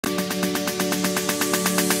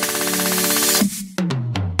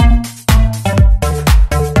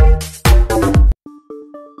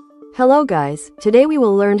Hello guys, today we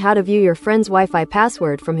will learn how to view your friend's Wi-Fi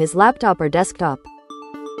password from his laptop or desktop.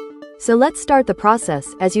 So let's start the process.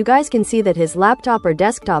 As you guys can see that his laptop or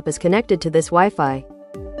desktop is connected to this Wi-Fi.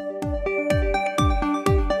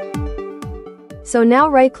 So now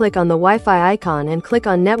right-click on the Wi-Fi icon and click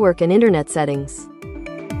on Network and Internet Settings.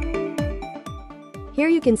 Here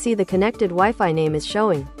you can see the connected Wi-Fi name is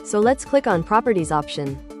showing, so let's click on Properties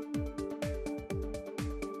option.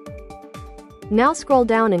 Now scroll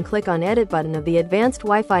down and click on Edit button of the Advanced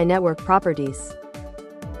Wi-Fi Network Properties.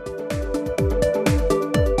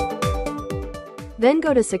 Then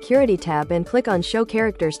go to Security tab and click on Show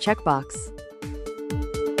Characters checkbox.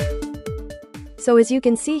 So as you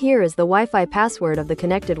can see, here is the Wi-Fi password of the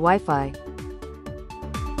connected Wi-Fi.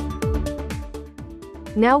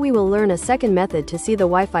 Now we will learn a second method to see the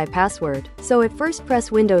Wi-Fi password. So at first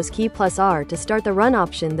press Windows key plus R to start the Run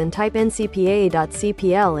option, then type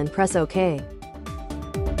ncpa.cpl and press OK.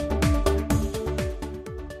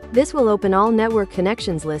 This will open all network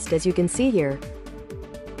connections list as you can see here.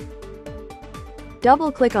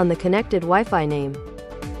 Double-click on the connected Wi-Fi name.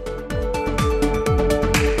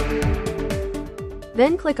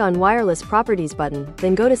 Then click on Wireless Properties button,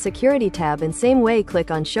 then go to Security tab and same way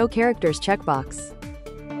click on Show Characters checkbox.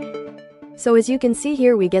 So as you can see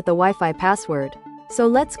here, we get the Wi-Fi password. So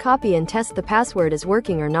let's copy and test the password is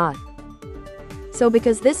working or not. So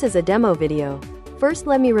because this is a demo video, first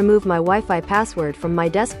let me remove my Wi-Fi password from my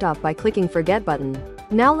desktop by clicking Forget button.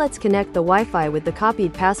 Now let's connect the Wi-Fi with the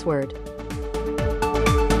copied password.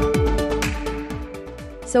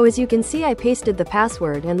 So as you can see, I pasted the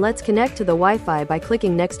password and let's connect to the Wi-Fi by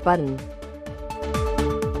clicking Next button.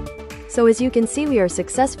 So as you can see, we are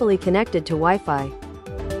successfully connected to Wi-Fi.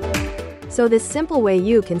 So this simple way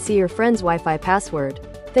you can see your friend's Wi-Fi password.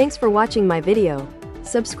 Thanks for watching my video.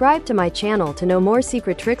 Subscribe to my channel to know more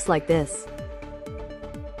secret tricks like this.